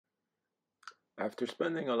After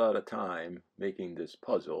spending a lot of time making this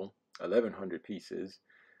puzzle, 1100 pieces,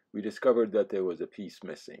 we discovered that there was a piece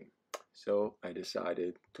missing. So I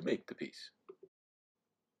decided to make the piece.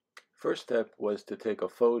 First step was to take a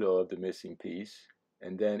photo of the missing piece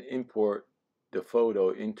and then import the photo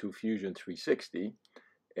into Fusion 360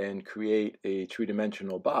 and create a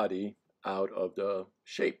three-dimensional body out of the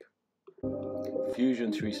shape.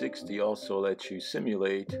 Fusion 360 also lets you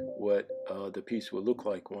simulate what the piece will look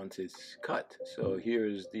like once it's cut. So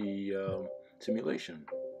here's the simulation.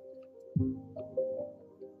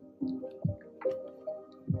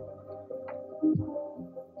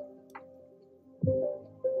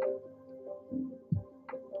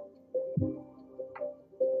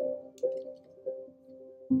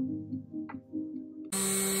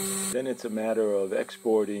 Then it's a matter of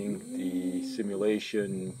exporting the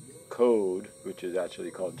simulation code, which is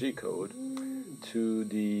actually called G-code, to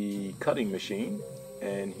the cutting machine,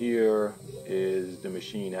 and here is the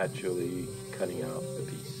machine actually cutting out the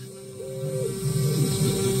piece.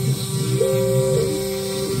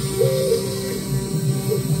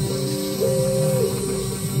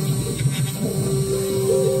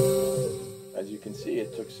 As you can see,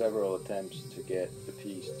 it took several attempts to get the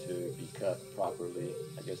piece to be cut properly.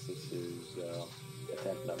 I guess this is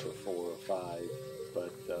attempt number 4 or 5,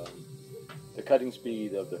 but the cutting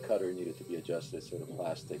speed of the cutter needed to be adjusted so the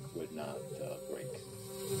plastic would not break.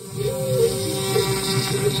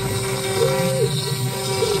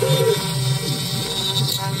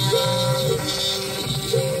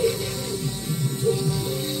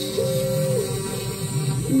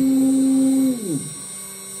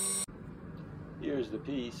 Here's the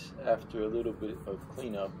piece after a little bit of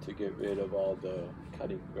cleanup to get rid of all the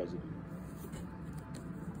cutting residue.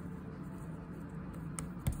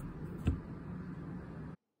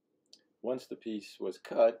 Once the piece was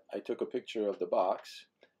cut, I took a picture of the box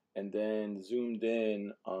and then zoomed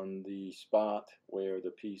in on the spot where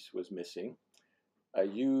the piece was missing. I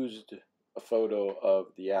used a photo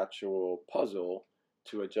of the actual puzzle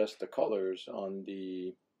to adjust the colors on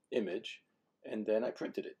the image, and then I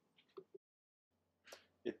printed it.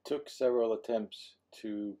 It took several attempts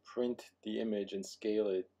to print the image and scale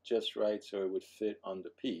it just right so it would fit on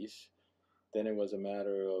the piece. Then it was a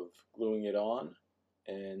matter of gluing it on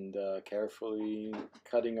and carefully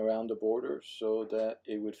cutting around the border so that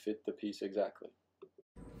it would fit the piece exactly.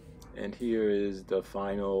 And here is the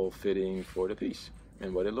final fitting for the piece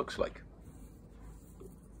and what it looks like.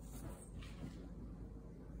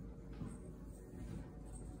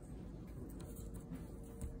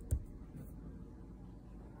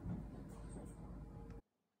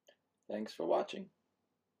 Thanks for watching.